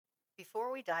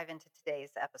Before we dive into today's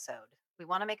episode, we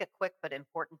want to make a quick but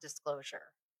important disclosure.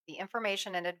 The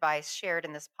information and advice shared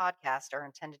in this podcast are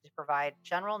intended to provide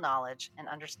general knowledge and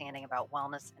understanding about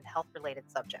wellness and health related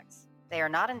subjects. They are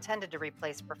not intended to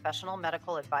replace professional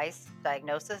medical advice,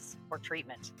 diagnosis, or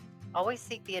treatment. Always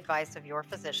seek the advice of your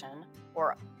physician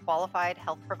or qualified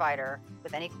health provider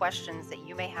with any questions that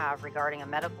you may have regarding a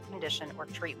medical condition or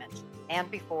treatment and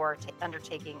before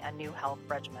undertaking a new health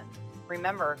regimen.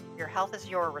 Remember, your health is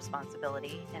your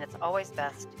responsibility, and it's always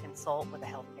best to consult with a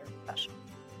healthcare professional.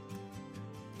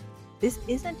 This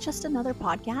isn't just another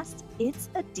podcast, it's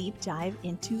a deep dive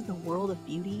into the world of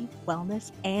beauty,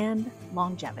 wellness, and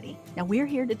longevity. Now, we're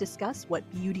here to discuss what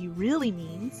beauty really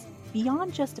means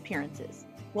beyond just appearances.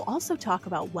 We'll also talk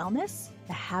about wellness,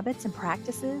 the habits and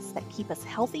practices that keep us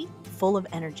healthy, full of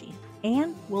energy.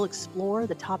 And we'll explore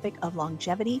the topic of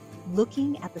longevity,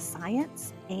 looking at the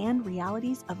science and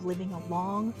realities of living a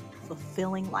long,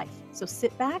 fulfilling life. So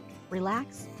sit back,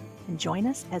 relax, and join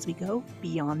us as we go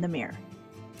beyond the mirror.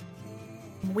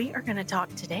 We are going to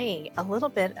talk today a little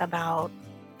bit about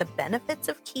the benefits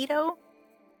of keto,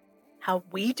 how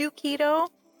we do keto,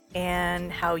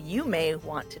 and how you may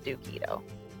want to do keto.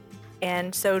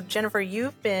 And so, Jennifer,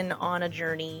 you've been on a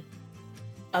journey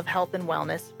of health and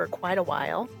wellness for quite a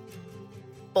while.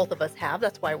 Both of us have.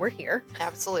 That's why we're here.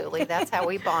 Absolutely. That's how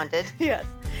we bonded. Yes.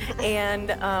 And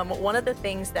one of the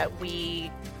things that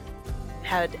we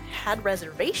had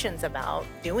reservations about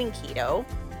doing keto,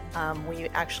 we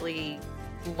actually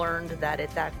learned that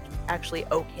it's actually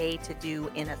okay to do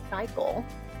in a cycle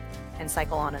and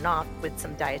cycle on and off with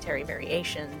some dietary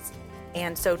variations.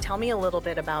 And so tell me a little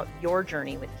bit about your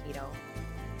journey with keto.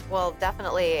 Well,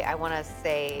 definitely, I want to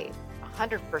say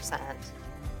 100%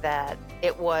 that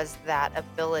it was that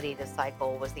ability to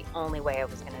cycle was the only way I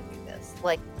was going to do this.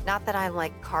 Like, not that I'm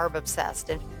like carb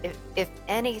obsessed. And if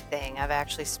anything, I've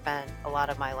actually spent a lot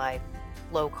of my life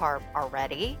low carb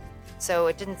already. So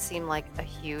it didn't seem like a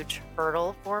huge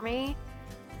hurdle for me.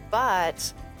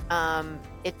 But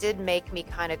it did make me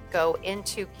kind of go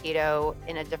into keto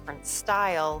in a different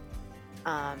style.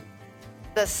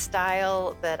 The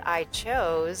style that I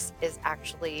chose is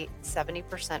actually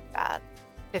 70% fat,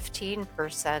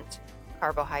 15%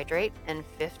 carbohydrate, and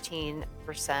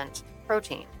 15%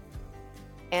 protein.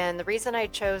 And the reason I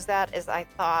chose that is I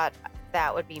thought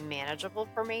that would be manageable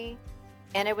for me.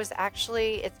 And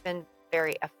it's been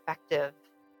very effective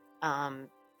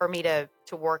for me to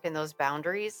work in those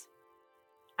boundaries.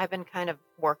 I've been kind of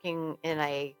working in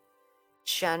a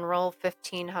general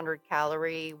 1,500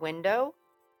 calorie window.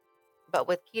 But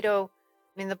with keto,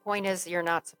 I mean, the point is you're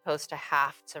not supposed to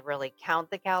have to really count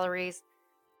the calories.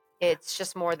 It's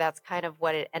just more that's kind of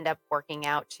what it ended up working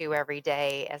out to every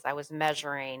day as I was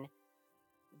measuring,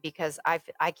 because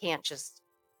I can't just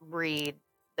read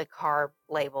the carb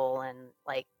label and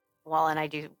and I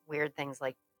do weird things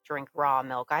like drink raw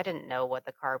milk. I didn't know what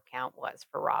the carb count was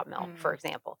for raw milk, for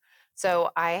example.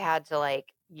 So I had to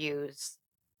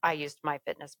I used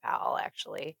MyFitnessPal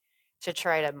actually to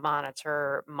try to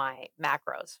monitor my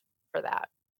macros for that.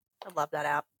 I love that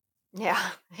app. Yeah,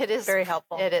 it is very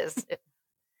helpful. It is.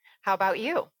 How about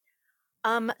you?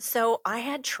 So I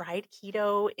had tried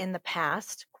keto in the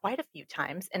past quite a few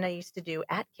times, and I used to do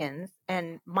Atkins.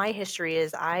 And my history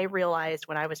is I realized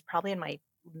when I was probably in my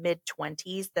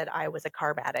mid-20s that I was a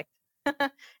carb addict.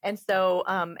 And so,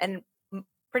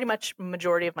 pretty much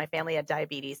majority of my family had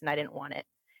diabetes, and I didn't want it.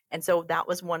 And so that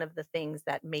was one of the things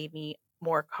that made me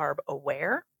more carb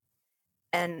aware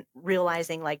and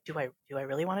realizing, like, do I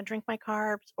really want to drink my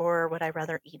carbs, or would I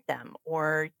rather eat them?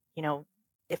 Or,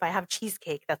 if I have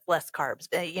cheesecake, that's less carbs,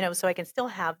 so I can still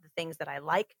have the things that I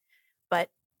like, but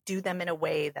do them in a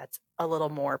way that's a little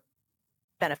more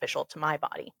beneficial to my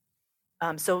body.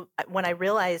 So when I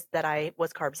realized that I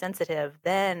was carb sensitive,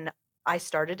 then I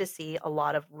started to see a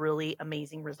lot of really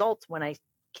amazing results when I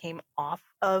came off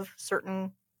of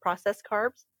certain processed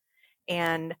carbs.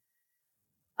 And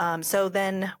so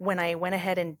then when I went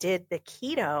ahead and did the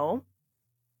keto,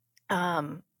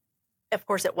 of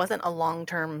course, it wasn't a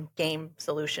long-term game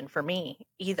solution for me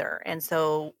either. And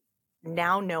so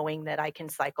now knowing that I can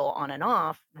cycle on and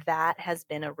off, that has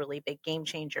been a really big game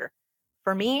changer.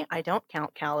 For me, I don't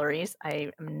count calories.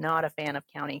 I am not a fan of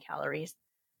counting calories.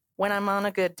 When I'm on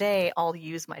a good day, I'll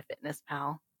use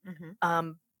MyFitnessPal.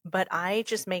 Mm-hmm. But I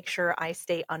just make sure I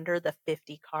stay under the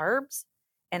 50 carbs,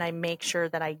 and I make sure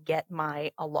that I get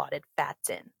my allotted fats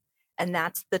in. And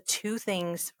that's the two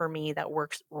things for me that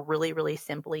works really, really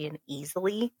simply and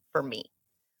easily for me.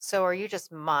 So are you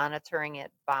just monitoring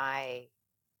it by,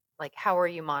 how are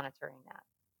you monitoring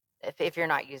that? If you're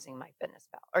not using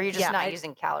MyFitnessPal, or you're just not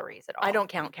using calories at all? I don't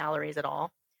count calories at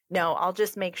all. No, I'll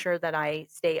just make sure that I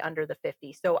stay under the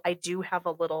 50. So I do have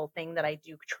a little thing that I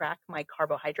do track my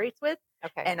carbohydrates with,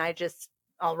 Okay. and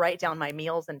I'll write down my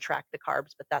meals and track the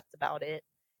carbs, but that's about it.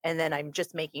 And then I'm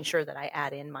just making sure that I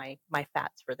add in my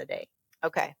fats for the day.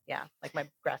 Okay. Yeah, like my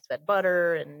grass-fed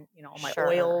butter and, all my Sure.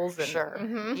 oils and Sure.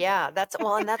 mhm. Yeah.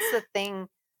 And that's the thing.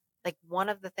 Like one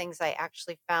of the things I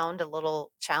actually found a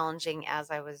little challenging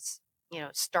as I was,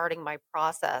 starting my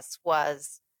process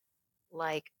was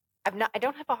like, I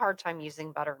don't have a hard time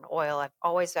using butter and oil. I've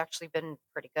always actually been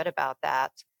pretty good about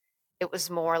that. It was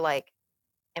more like,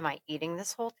 am I eating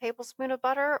this whole tablespoon of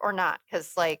butter or not?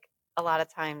 Because, like, a lot of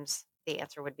times the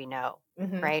answer would be no,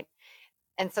 Mhm. right?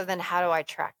 And so then how do I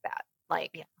track that?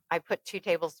 Like, Yeah. I put 2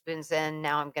 tablespoons in.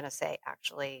 Now I'm going to say,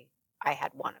 actually, I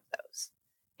had one of those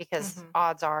because Mhm.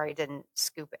 odds are I didn't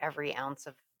scoop every ounce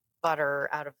of butter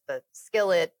out of the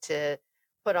skillet to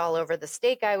put all over the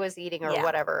steak I was eating or Yeah.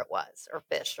 whatever it was, or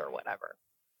fish or whatever.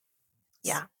 S-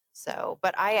 Yeah. So,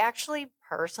 but I actually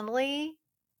personally,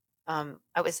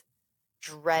 I was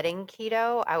dreading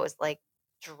keto. I was like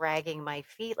dragging my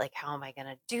feet, like, how am I going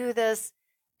to do this?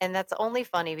 And that's only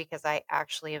funny because I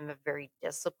actually am a very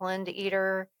disciplined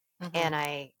eater. Mhm. And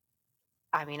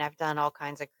I mean, I've done all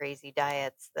kinds of crazy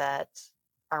diets that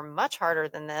are much harder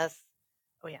than this.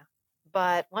 Oh, yeah.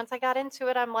 But once I got into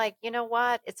it, I'm like, you know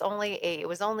what? It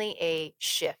was only a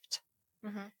shift.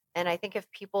 Mhm. And I think if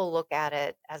people look at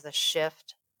it as a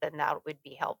shift, then that would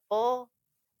be helpful.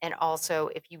 And also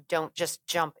if you don't just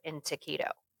jump into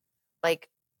keto, like,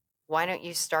 why don't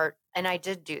you start? And I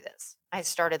did do this. I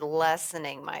started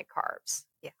lessening my carbs.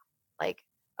 Yeah. Like,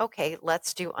 okay,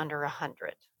 let's do under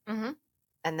 100. Mhm.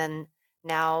 And then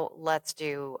now let's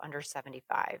do under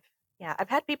 75. Yeah, I've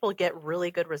had people get really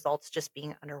good results just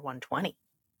being under 120.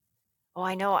 Oh,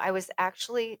 I know. I was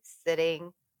actually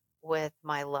sitting with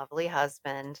my lovely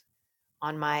husband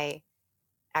on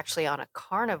on a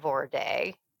carnivore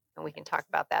day, and we can talk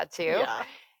about that too. Yeah.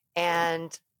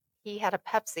 And he had a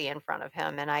Pepsi in front of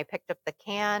him, and I picked up the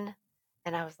can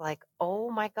and I was like,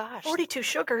 oh my gosh, 42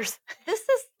 sugars. this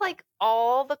is like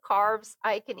all the carbs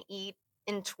I can eat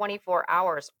in 24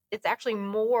 hours. It's actually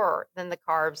more than the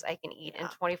carbs I can eat in Yeah.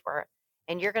 24 hours.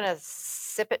 And you're going to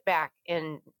sip it back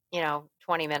in,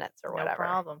 20 minutes or No whatever.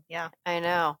 problem. Yeah. I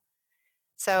know.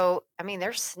 So, I mean,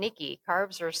 they're sneaky.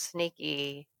 Carbs are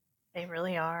sneaky. They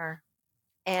really are.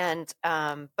 And,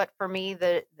 but for me,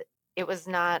 it was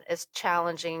not as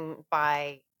challenging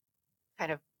by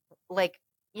kind of like,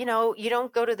 you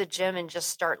don't go to the gym and just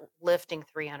start lifting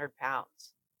 300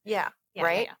 pounds, Yeah. Yeah, yeah,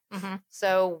 right? yeah. Mhm.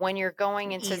 So when you're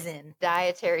going into Ease in.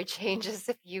 dietary changes,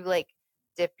 if you like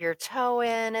dip your toe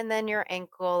in and then your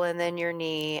ankle and then your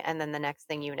knee, and then the next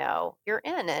thing you know, you're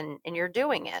in and you're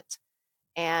doing it.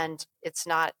 And it's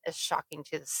not as shocking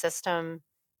to the system.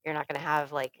 You're not going to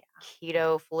have like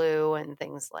keto flu and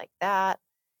things like that.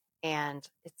 And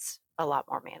it's a lot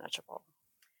more manageable.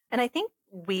 And I think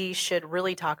we should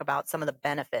really talk about some of the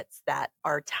benefits that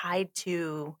are tied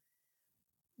to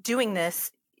doing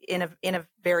this in a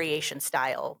variation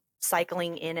style,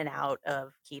 cycling in and out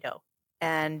of keto.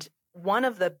 And one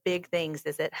of the big things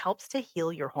is it helps to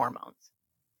heal your hormones.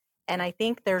 And I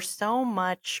think there's so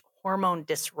much hormone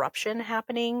disruption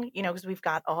happening, because we've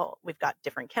got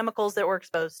different chemicals that we're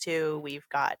exposed to. We've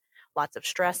got lots of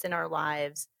stress in our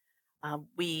lives.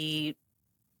 We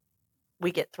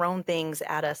get thrown things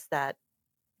at us that,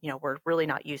 we're really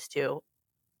not used to,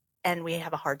 and we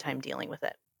have a hard time dealing with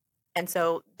it. And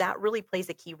so that really plays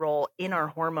a key role in our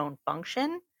hormone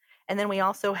function. And then we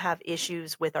also have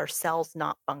issues with our cells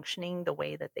not functioning the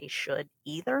way that they should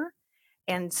either.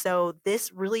 And so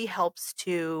this really helps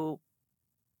to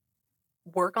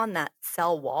work on that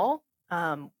cell wall,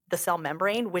 the cell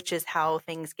membrane, which is how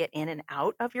things get in and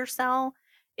out of your cell.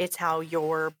 It's how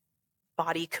your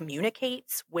body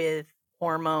communicates with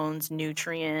hormones,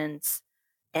 nutrients,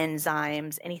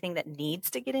 enzymes, anything that needs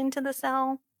to get into the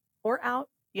cell or out,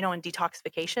 in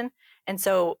detoxification. And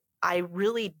so I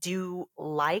really do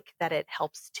like that it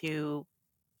helps to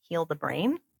heal the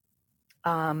brain.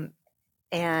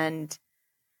 And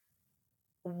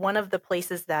one of the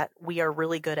places that we are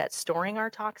really good at storing our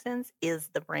toxins is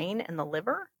the brain and the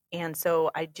liver. And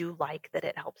so I do like that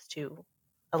it helps to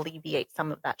alleviate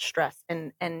some of that stress.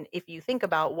 And if you think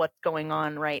about what's going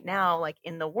on right now, like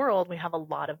in the world, we have a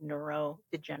lot of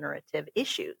neurodegenerative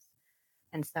issues.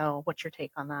 And so what's your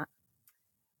take on that?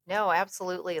 No,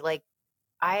 absolutely. Like,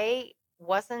 I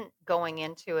wasn't going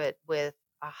into it with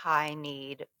a high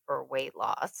need for weight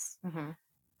loss. Mm-hmm.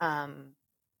 Um,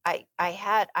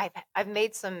 I've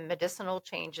made some medicinal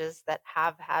changes that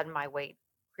have had my weight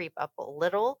creep up a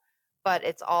little, but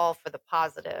it's all for the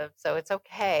positive, so it's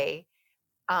okay.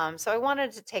 So I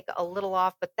wanted to take a little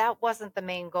off, but that wasn't the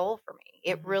main goal for me.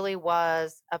 It Mhm. really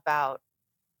was about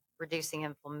reducing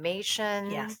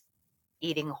inflammation, Yes.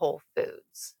 eating whole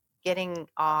foods, getting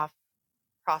off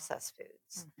processed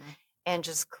foods, Mhm. and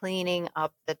just cleaning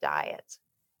up the diet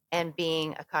and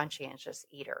being a conscientious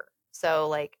eater. So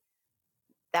like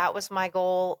that was my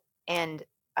goal. And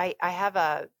I have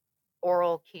a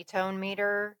oral ketone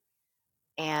meter,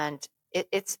 and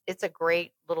it's a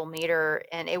great little meter,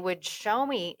 and it would show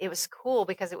me. It was cool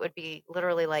because it would be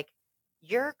literally like,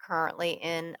 you're currently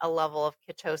in a level of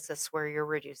ketosis where you're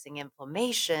reducing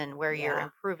inflammation, where you're Yeah.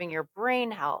 improving your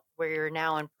brain health, where you're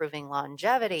now improving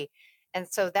longevity. And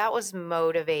so that was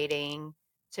motivating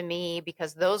to me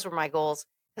because those were my goals,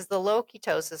 because the low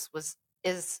ketosis was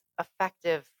is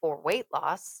effective for weight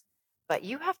loss, but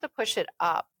you have to push it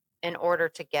up in order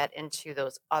to get into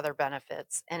those other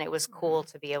benefits. And it was cool Mhm.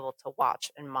 to be able to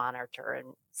watch and monitor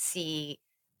and see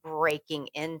breaking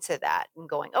into that and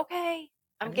going, okay,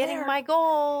 I'm I'm getting there. my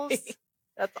goals.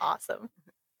 That's awesome.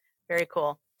 Very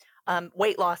cool.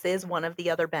 Weight loss is one of the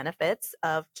other benefits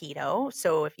of keto.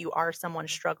 So if you are someone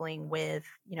struggling with,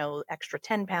 extra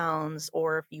 10 pounds,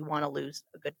 or if you want to lose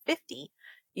a good 50,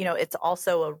 it's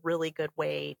also a really good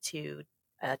way to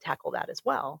tackle that as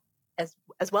well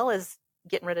as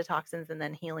getting rid of toxins and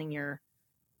then healing your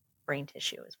brain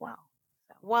tissue as well.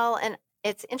 So, Well, and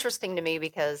it's interesting to me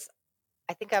because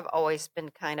I think I've always been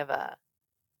kind of a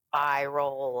eye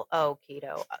roll, oh,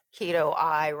 keto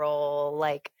eye roll,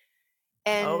 like,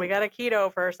 oh, we and got a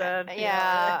keto person.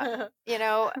 yeah, Yeah. you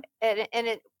know, and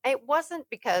it wasn't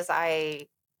because I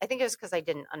think it was because I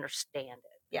didn't understand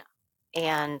Yeah.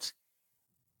 it.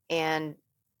 And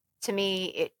to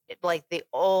me, like the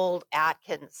old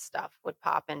Atkins stuff would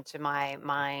pop into my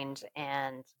mind,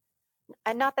 and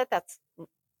not that that's an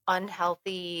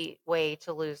unhealthy way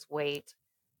to lose weight,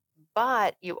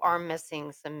 but you are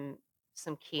missing some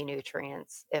key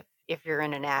nutrients if you're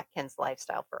in an Atkins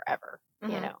lifestyle forever,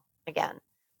 Hmm. again,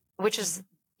 which Hmm. is,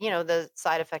 the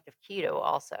side effect of keto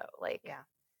also, like, Yeah.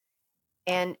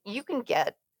 and you can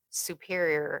get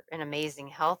superior and amazing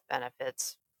health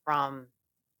benefits from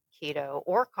keto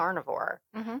or carnivore,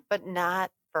 Hmm. but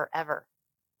not forever.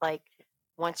 Like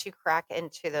once you crack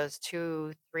into those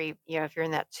 2, 3, if you're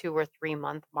in that 2 or 3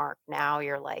 month mark, now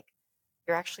you're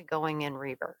actually going in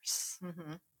reverse.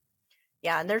 Hmm.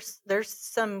 Yeah, and there's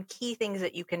some key things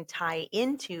that you can tie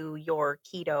into your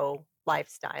keto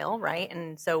lifestyle, right?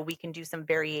 And so we can do some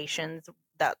variations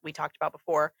that we talked about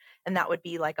before, and that would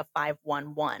be like a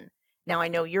 5-1-1. Now I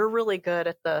know you're really good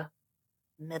at the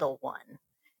middle one.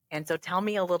 And so tell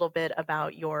me a little bit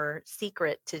about your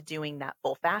secret to doing that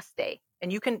full fast day.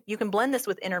 And you can blend this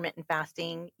with intermittent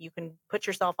fasting. You can put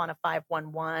yourself on a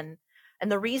 5-1-1.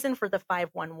 And the reason for the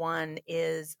 5-1-1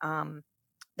 is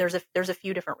there's a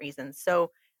few different reasons.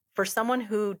 So for someone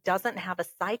who doesn't have a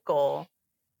cycle,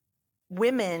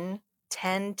 women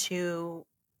tend to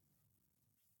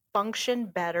function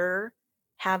better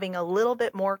having a little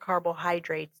bit more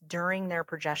carbohydrates during their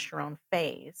progesterone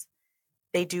phase.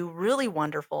 They do really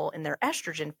wonderful in their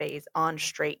estrogen phase on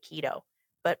straight keto.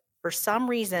 But for some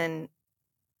reason,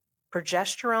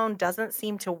 progesterone doesn't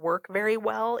seem to work very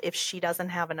well if she doesn't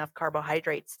have enough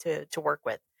carbohydrates to work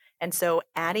with. And so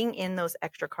adding in those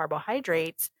extra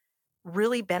carbohydrates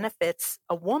really benefits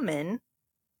a woman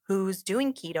who's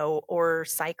doing keto or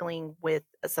cycling with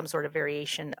some sort of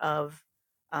variation of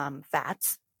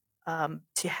fats,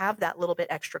 to have that little bit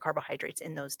extra carbohydrates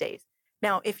in those days.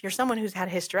 Now, if you're someone who's had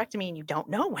a hysterectomy and you don't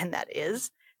know when that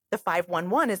is, the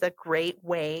 5-1-1 is a great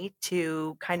way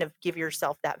to kind of give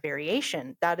yourself that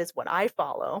variation. That is what I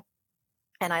follow.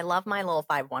 And I love my little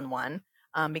 5-1-1,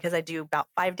 because I do about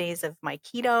 5 days of my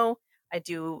keto. I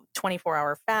do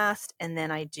 24-hour fast, and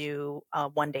then I do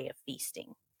 1 day of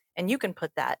feasting. And you can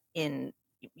put that in,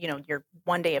 your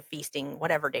 1 day of feasting,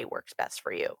 whatever day works best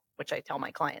for you, which I tell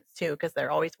my clients too, because they're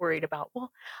always worried about,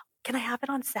 well, can I have it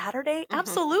on Saturday?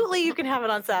 Absolutely, you can have it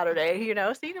on Saturday,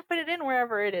 so you can put it in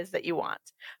wherever it is that you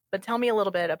want. But tell me a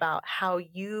little bit about how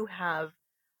you have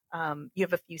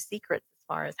a few secrets as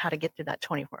far as how to get through that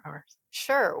 24 hours.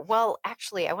 Sure. Well,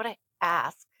 actually, I want to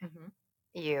ask Mhm.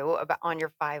 you about on your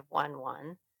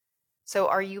 511. So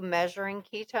are you measuring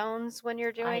ketones when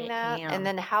you're doing I that? And am.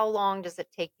 then how long does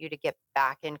it take you to get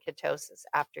back in ketosis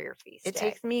after your feast It day?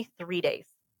 takes me 3 days.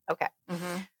 Okay.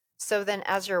 Mhm. So then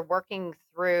as you're working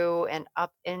through and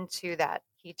up into that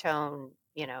ketone,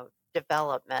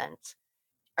 development,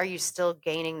 are you still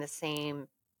gaining the same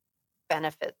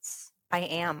benefits? I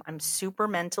am. I'm super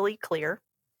mentally clear.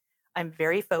 I'm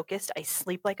very focused. I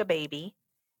sleep like a baby,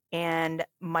 and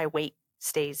my weight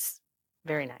stays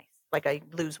very nice. Like I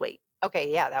lose weight.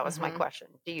 Okay, yeah, that was my Mhm.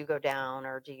 question. Do you go down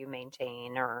or do you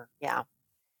maintain or yeah.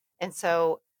 And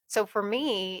so for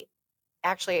me,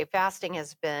 actually fasting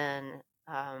has been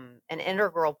an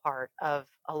integral part of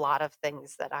a lot of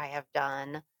things that I have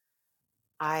done.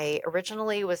 I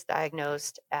originally was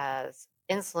diagnosed as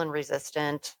insulin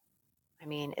resistant. I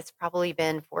mean, it's probably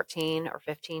been 14 or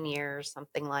 15 years,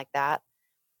 something like that.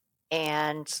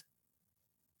 And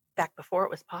Back before it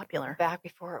was popular. back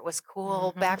before it was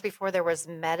cool, Mhm. back before there was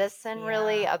medicine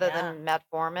really, Yeah, other yeah. than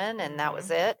metformin, and that was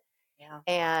Mhm. it. Yeah,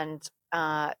 And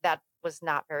that was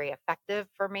not very effective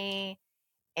for me.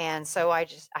 And so I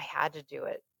had to do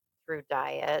it through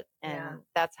diet. yeah. And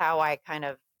that's how I kind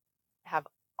of have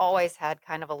always had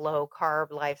kind of a low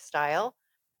carb lifestyle.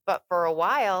 But for a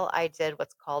while, I did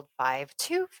what's called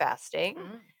 5-2 fasting,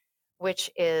 Mm.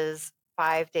 which is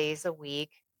 5 days a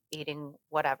week eating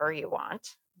whatever you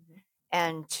want, Mhm.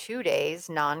 and 2 days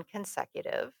non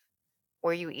consecutive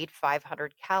where you eat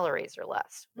 500 calories or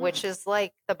less, Mm. which is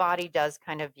like the body does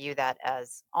kind of view that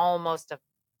as almost a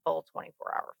full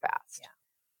 24-hour Yeah. fast.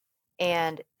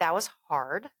 And that was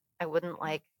hard. I wouldn't Mm.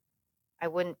 like, I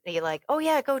wouldn't be like, oh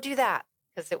yeah, go do that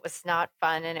because it was not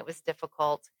fun and it was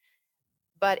difficult.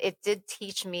 But it did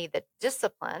teach me the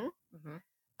discipline Mhm.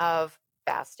 of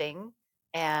fasting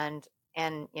and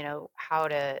how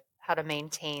to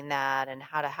maintain that and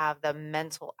how to have the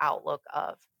mental outlook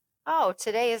of, oh,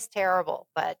 today is terrible,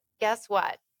 but guess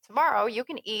what, tomorrow you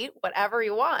can eat whatever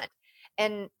you want.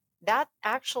 And that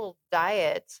actual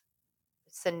diet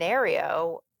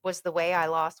scenario was the way I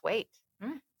lost weight.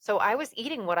 Mm. So I was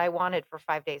eating what I wanted for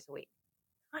 5 days a week,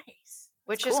 Nice. That's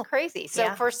which is cool. crazy. So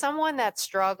Yeah. for someone that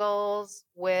struggles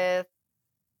with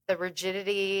the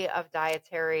rigidity of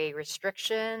dietary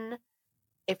restriction,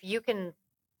 if you can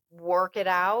work it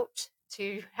out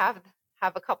to have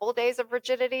a couple of days of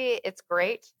rigidity, it's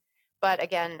great. But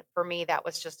again, for me, that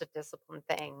was just a discipline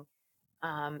thing,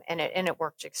 and it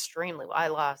worked extremely well.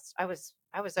 I was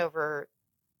over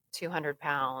 200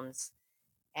 pounds,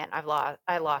 and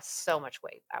I lost so much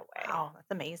weight that way. Wow,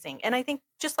 that's amazing. And I think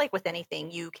just like with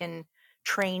anything, you can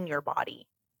train your body,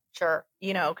 Sure,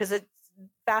 because it's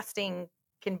fasting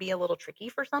can be a little tricky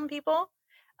for some people.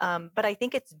 But I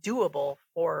think it's doable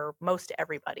for most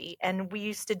everybody. And we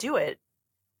used to do it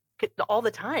all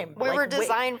the time. we were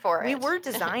designed for We it. were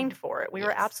designed for it. We were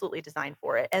Yes, absolutely designed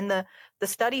for it. And the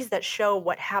studies that show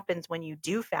what happens when you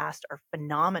do fast are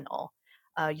phenomenal.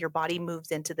 Your body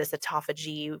moves into this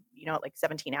autophagy, at like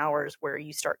 17 hours, where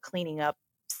you start cleaning up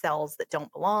cells that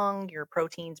don't belong. Your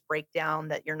proteins break down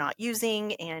that you're not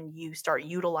using, and you start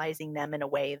utilizing them in a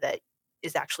way that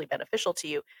is actually beneficial to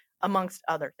you, amongst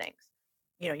other things.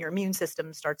 Your immune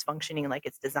system starts functioning like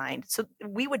it's designed. So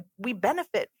we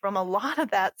benefit from a lot of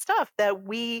that stuff that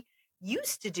we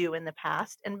used to do in the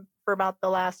past, and for about the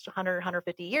last 100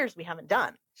 years we haven't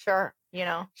done, sure. you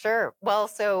know? Sure. Well,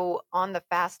 so on the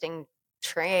fasting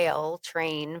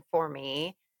train for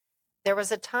me, there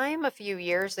was a time a few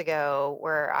years ago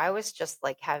where I was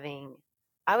having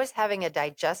a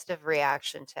digestive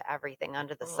reaction to everything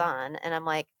under the Ugh. sun. And I'm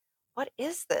like, what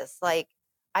is this? Like,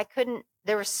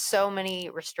 there were so many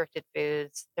restricted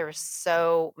foods. There were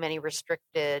so many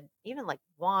restricted, even like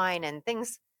wine and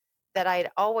things that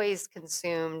I'd always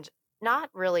consumed, not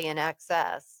really in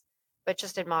excess, but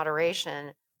just in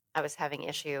moderation. I was having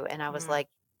issue and I was Mm. like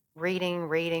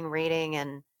reading,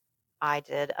 and I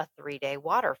did a 3-day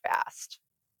water fast.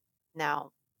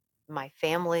 Now, my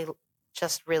family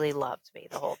just really loved me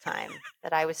the whole time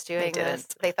that I was They doing this.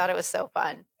 didn't. They thought it was so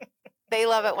fun. They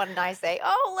love it when I say,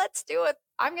 "Oh, let's do it.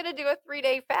 I'm going to do a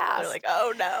 3-day They're like, fast."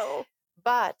 oh no.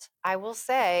 But I will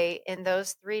say in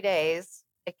those 3 days,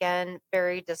 again,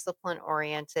 very discipline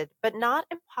oriented, but not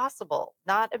impossible.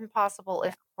 Not impossible Yeah.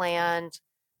 if planned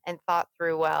and thought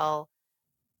through well.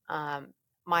 Um,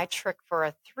 my trick for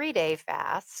a 3-day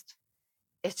fast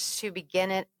is to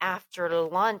begin it after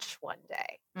lunch one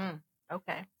day. Mm.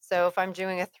 Okay. So if I'm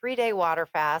doing a 3-day water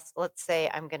fast, let's say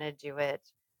I'm going to do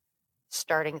it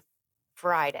starting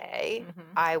Friday,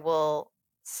 Hmm. I will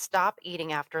stop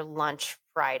eating after lunch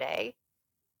Friday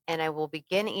and I will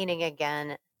begin eating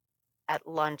again at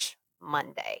lunch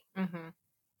Monday. Hmm.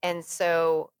 And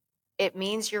so it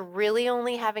means you're really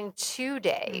only having 2 Hmm.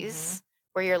 days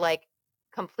where you're like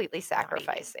completely Not eating.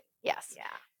 sacrificing. Yes.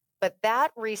 Yeah. But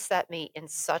that reset me in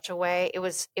such a way. It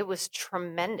was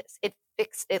tremendous.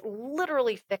 It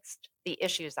literally fixed the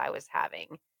issues I was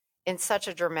having in such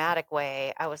a dramatic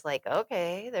way. I was like,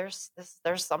 okay, there's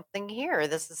something here.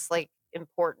 This is like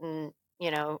important, you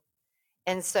know.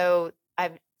 And so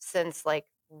I've since like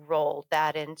rolled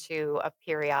that into a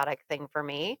periodic thing for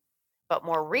me. But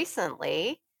more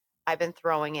recently, I've been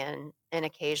throwing in an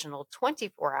occasional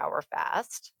 24-hour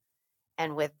fast.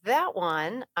 And with that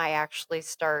one, I actually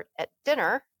start at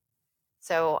dinner.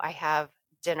 So I have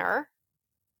dinner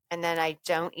and then I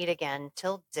don't eat again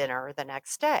till dinner the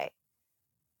next day.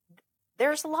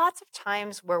 There's lots of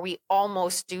times where we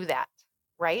almost do that,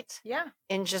 right? Yeah.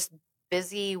 In just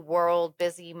busy world,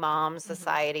 busy mom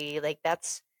society, like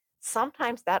that's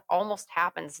sometimes that almost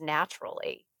happens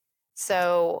naturally.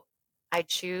 So I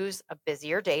choose a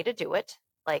busier day to do it.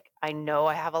 Like I know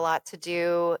I have a lot to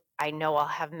do. I know I'll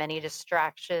have many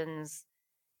distractions.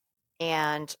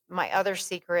 And my other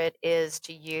secret is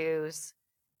to use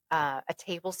a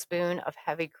tablespoon of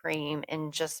heavy cream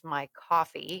in just my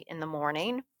coffee in the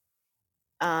morning,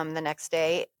 the next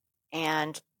day.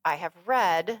 And I have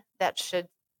read that should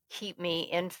keep me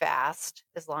in fast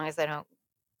as long as I don't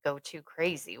go too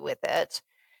crazy with it.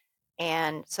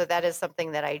 And so that is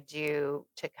something that I do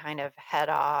to kind of head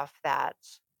off that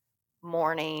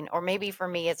morning, or maybe for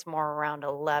me, it's more around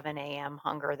 11 a.m.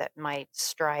 hunger that might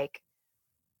strike.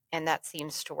 And that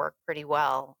seems to work pretty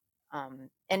well.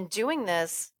 And doing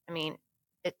this, I mean,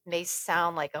 it may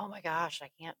sound like, oh my gosh, I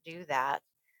can't do that.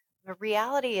 The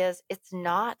reality is, it's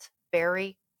not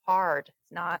very hard.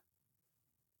 It's not.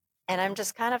 And I'm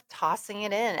just kind of tossing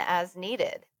it in as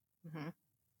needed. Mm-hmm.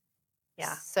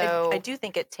 Yeah. I So, do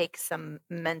think it takes some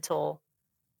mental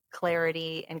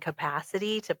clarity and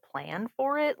capacity to plan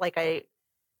for it. Like I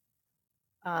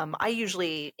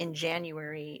usually in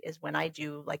January is when I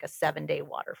do like a 7-day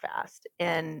water fast.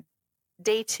 And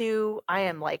day 2, I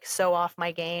am like so off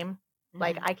my game.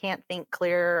 Like mhm. I can't think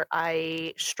clear.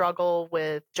 I struggle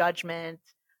with judgment.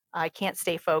 I can't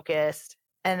stay focused.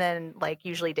 And then like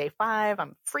usually day 5,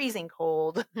 I'm freezing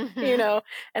cold, and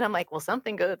I'm like, well,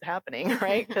 something good's happening,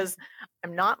 right? Because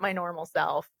I'm not my normal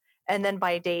self. And then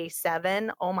by day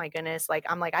 7, oh my goodness, like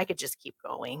I'm like, I could just keep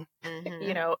going.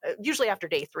 Mhm. Usually after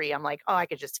day 3, I'm like, oh, I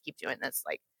could just keep doing this.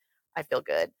 Like I feel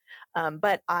good.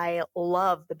 But I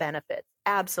love the benefits.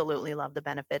 Absolutely love the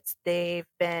benefits. They've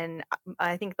been,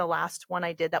 I think the last one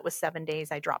I did that was 7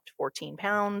 days. I dropped 14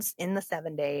 pounds in the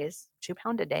 7 days, 2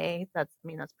 pound a day. That's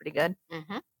pretty good.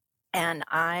 Mhm. And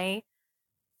I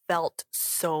felt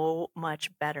so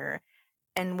much better.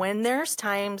 And when there's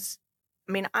times,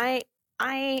 I mean,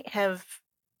 I have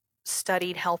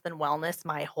studied health and wellness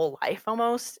my whole life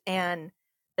almost. And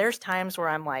there's times where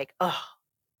I'm like, oh,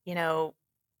 you know,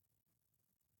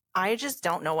 I just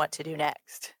don't know what to do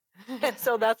next. And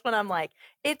so that's when I'm like,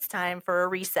 it's time for a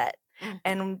reset. Mhm.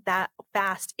 And that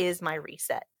fast is my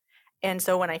reset. And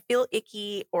so when I feel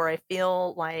icky or I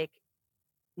feel like,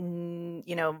 mm,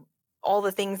 you know, all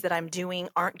the things that I'm doing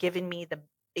aren't giving me the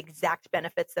exact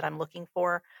benefits that I'm looking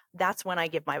for, that's when I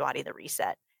give my body the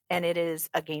reset. And it is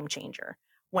a game changer.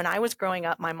 When I was growing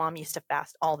up, my mom used to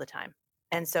fast all the time.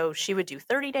 And so she would do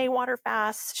 30-day water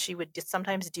fasts. She would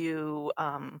sometimes do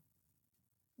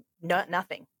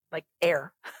nothing, like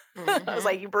air. I was Mhm.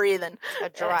 like, you breathing. A A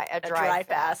dry dry fast,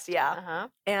 fast. yeah. Uh-huh.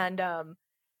 And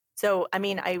so I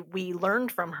mean, we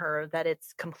learned from her that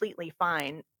it's completely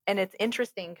fine. And it's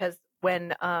interesting because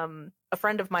when a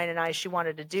friend of mine and I, she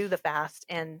wanted to do the fast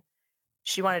and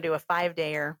she wanted to do a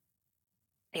 5-dayer,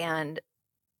 and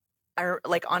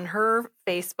like on her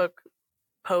Facebook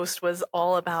post was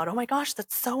all about, oh my gosh,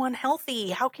 that's so unhealthy.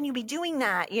 How can you be doing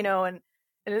that?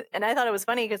 And I thought it was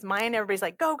funny because mine, everybody's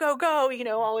like, go, go, go,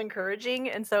 all encouraging.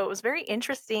 And so it was very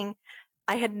interesting.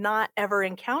 I had not ever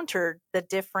encountered the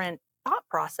different thought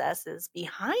processes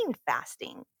behind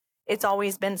fasting. It's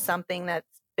always been something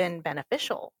that's been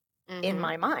beneficial in Mhm.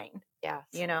 my mind, Yes.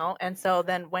 and so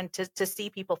then when to see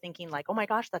people thinking like, oh my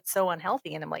gosh, that's so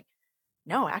unhealthy. And I'm like,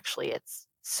 no, actually, it's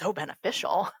so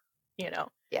beneficial, you know?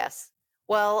 Yes.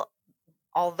 Well,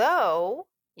 although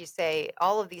you say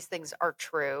all of these things are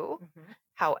true, Mhm.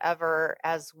 however,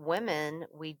 as women,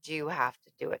 we do have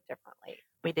to do it differently.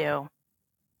 We do.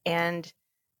 And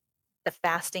the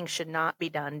fasting should not be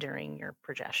done during your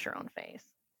progesterone phase.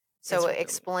 So Is really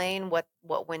explain what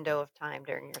window of time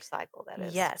during your cycle that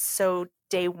is. Yes. So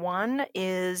day 1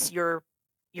 is your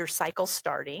cycle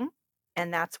starting,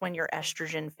 and that's when your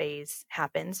estrogen phase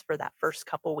happens for that first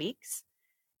couple weeks.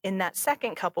 In that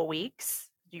second couple weeks,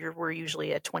 we're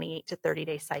usually a 28 to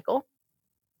 30-day cycle.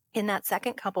 In that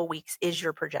second couple weeks is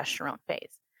your progesterone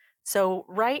phase. So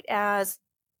right as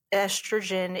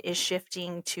estrogen is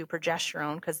shifting to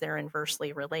progesterone, because they're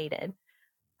inversely related,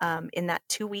 in that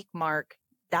 2-week mark,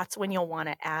 that's when you'll want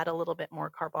to add a little bit more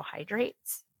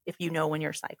carbohydrates if you know when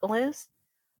your cycle is.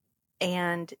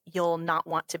 And you'll not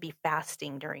want to be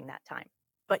fasting during that time.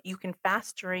 But you can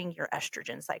fast during your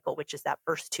estrogen cycle, which is that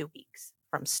first 2 weeks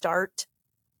from start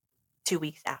 2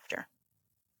 weeks after.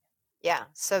 Yeah.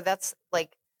 So that's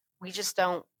like we just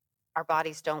don't, our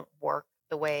bodies don't work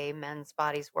the way men's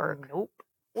bodies work. Nope.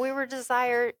 We were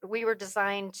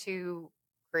designed to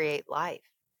create life.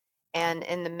 And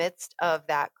in the midst of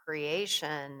that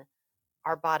creation,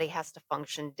 our body has to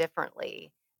function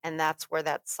differently. And that's where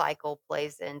that cycle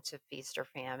plays into feast or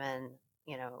famine,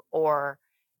 or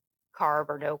carb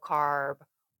or no carb,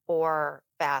 or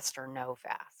fast or no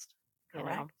fast, you know.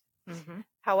 Correct. Mm-hmm.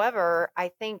 However, I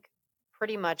think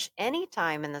pretty much any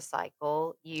time in the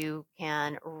cycle, you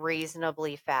can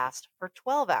reasonably fast for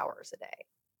 12 hours a day.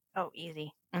 Oh,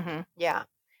 easy. Mm-hmm. Yeah,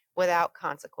 without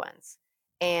consequence.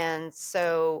 And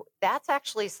so that's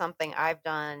actually something I've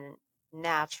done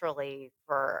naturally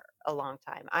for a long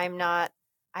time.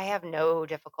 I have no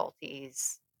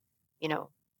difficulties, you know,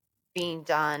 being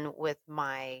done with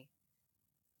my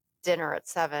dinner at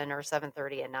 7 or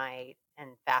 7:30 at night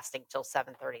and fasting till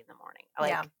 7:30 in the morning.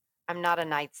 Yeah. Like, I'm not a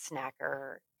night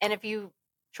snacker. And if you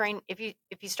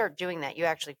start doing that, you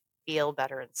actually feel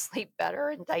better and sleep better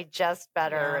and digest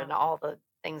better Yeah. and all the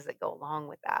things that go along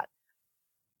with that.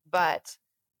 But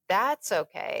that's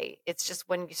okay. It's just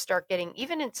when you start getting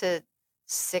even into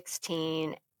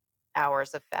 16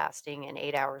 hours of fasting and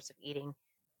 8 hours of eating,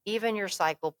 even your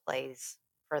cycle plays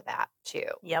for that too.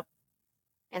 Yep.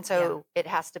 And Yeah. so it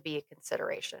has to be a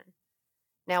consideration.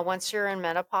 Now, once you're in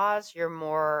menopause, you're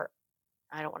more,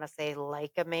 I don't want to say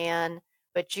like a man,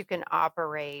 but you can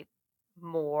operate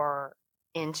more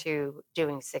into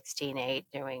doing 16/8,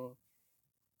 doing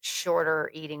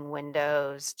shorter eating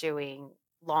windows, doing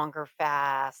longer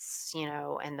fasts,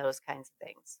 and those kinds of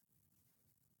things.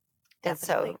 And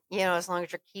Definitely. so, as long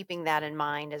as you're keeping that in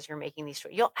mind as you're making these,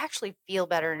 you'll actually feel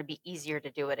better and it'd be easier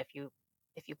to do it if you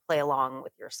play along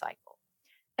with your cycle.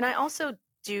 And I also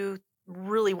do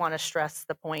really want to stress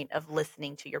the point of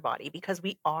listening to your body because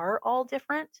we are all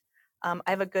different. I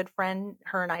have a good friend,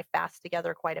 her and I fast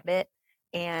together quite a bit.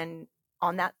 And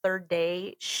on that third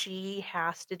day, she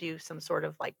has to do some sort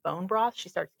of like bone broth. She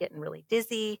starts getting really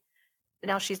dizzy.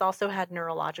 Now she's also had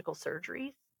neurological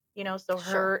surgeries, so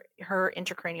Sure. her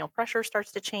intracranial pressure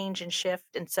starts to change and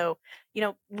shift. And so,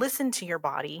 listen to your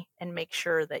body and make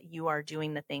sure that you are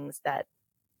doing the things that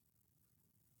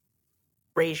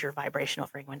raise your vibrational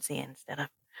frequency instead of,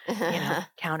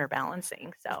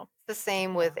 counterbalancing. So It's the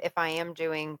same with if I am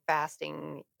doing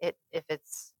fasting, if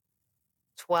it's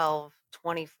 12,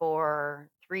 24,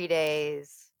 3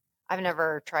 days. I've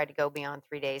never tried to go beyond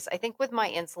 3 days. I think with my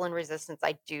insulin resistance,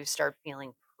 I do start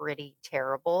feeling pretty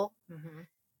terrible mm-hmm.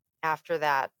 after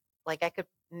that. Like I could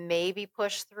maybe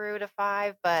push through to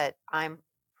 5, but I'm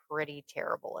pretty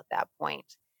terrible at that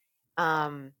point.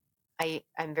 Um,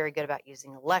 I'm very good about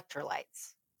using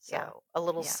electrolytes. Yeah. So a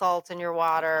little Yeah. salt in your Oh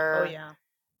water yeah.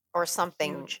 or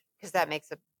something, Huge. because that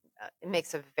makes it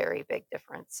makes a very big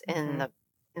difference in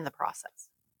Mm-hmm. the process.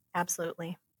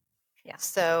 Absolutely. Yeah.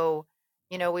 So,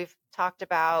 we've talked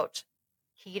about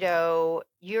keto.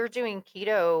 You're doing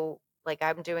keto like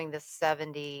I'm doing the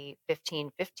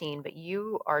 70-15-15, but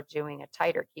you are doing a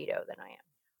tighter keto than I am.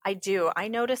 I do. I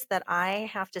noticed that I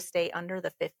have to stay under the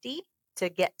 50 to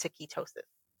get to ketosis.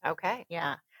 Okay.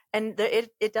 Yeah. And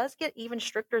it does get even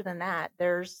stricter than that.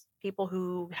 There's people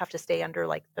who have to stay under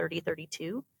like 30,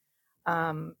 32.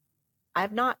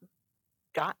 I've not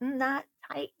gotten that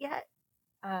tight yet.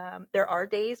 There are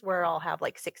days where I'll have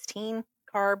like 16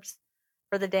 carbs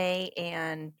for the day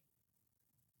and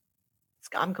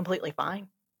I'm completely fine.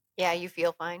 Yeah, you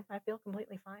feel fine. I feel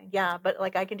completely fine. Yeah, but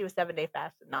like I can do a 7-day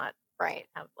fast and not Right.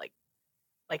 have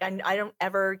I don't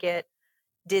ever get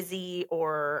dizzy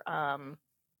or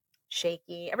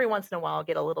shaky. Every once in a while I'll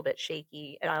get a little bit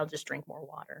shaky and I'll just drink more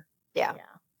water. Yeah.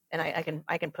 Yeah. And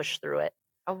I can push through it.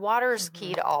 Water's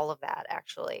key to all of that,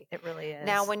 actually. It really is.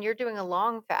 Now, when you're doing a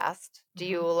long fast, do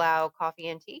you allow coffee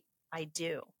and tea? I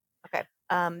do. Okay.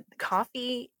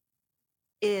 Coffee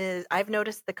I've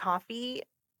noticed the coffee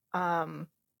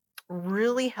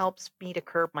really helps me to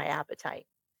curb my appetite.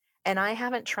 And I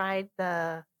haven't tried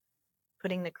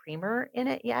putting the creamer in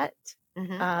it yet.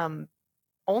 Mm-hmm.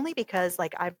 Only because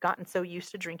like I've gotten so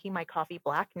used to drinking my coffee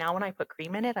black. Now when I put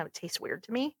cream in it, it tastes weird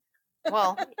to me.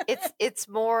 Well, it's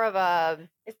more of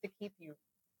It's to keep you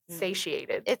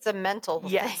satiated. it's a mental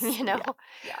Yes. thing, Yeah.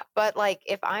 But like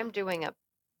if I'm doing a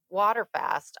water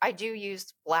fast, I do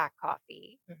use black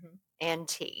coffee and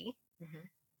tea. Mm-hmm.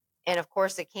 And of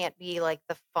course it can't be like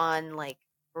the fun like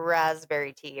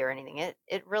raspberry tea or anything.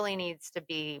 It really needs to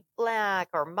be black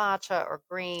or matcha or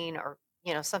green or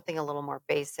something a little more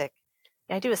basic.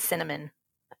 I do a cinnamon,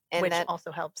 And which that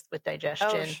also helps with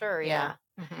digestion. sure, yeah.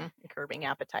 Mm-hmm. Curbing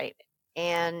appetite.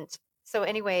 And so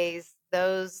anyways,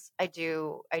 those I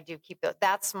do keep those.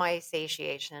 That's my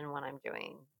satiation when I'm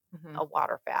doing a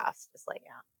water fast. It's like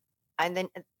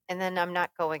and then I'm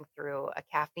not going through a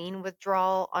caffeine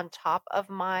withdrawal on top of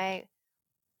my,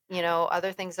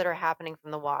 other things that are happening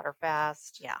from the water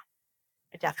fast. Yeah.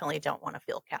 I definitely don't wanna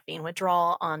feel caffeine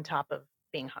withdrawal on top of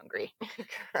being hungry.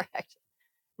 Correct.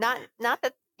 Not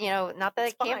that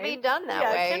It's it can't be fine. done that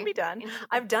Yeah, it can way. be done.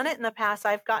 I've done it in the past.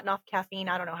 I've gotten off caffeine,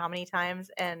 I don't know how many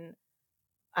times, and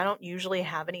I don't usually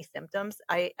have any symptoms.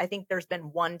 I think there's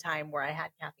been one time where I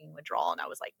had caffeine withdrawal and I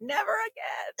was like, "Never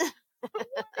again.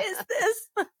 What is this?"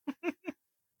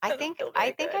 I Doesn't think feel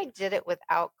I very think good. I did it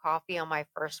without coffee on my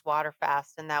first water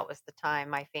fast, and that was the time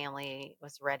my family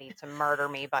was ready to murder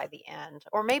me by the end,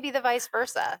 or maybe the vice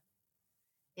versa.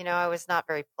 I was not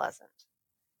very pleasant.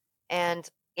 And,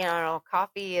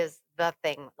 coffee is the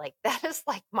thing. Like, that is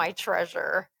like my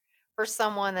treasure for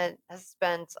someone that has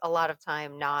spent a lot of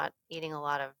time not eating a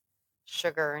lot of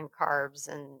sugar and carbs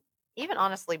and even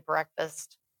honestly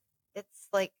breakfast. It's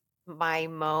like my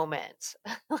moment.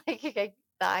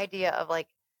 The idea of like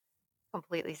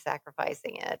completely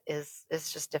sacrificing it is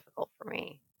just difficult for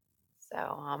me.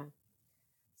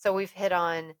 So we've hit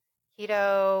on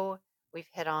keto, we've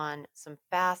hit on some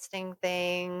fasting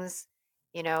things,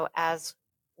 as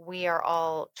we are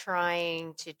all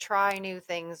trying to try new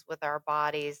things with our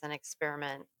bodies and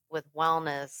experiment with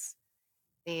wellness.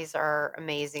 These are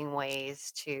amazing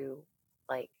ways to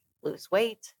like lose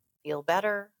weight, feel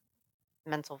better,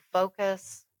 mental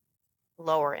focus,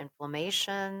 lower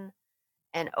inflammation,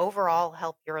 and overall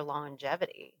help your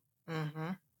longevity.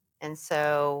 Mhm. And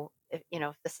so, if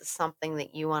this is something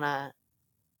that you want to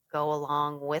go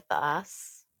along with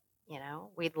us,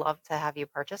 we'd love to have you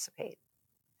participate.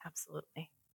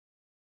 Absolutely.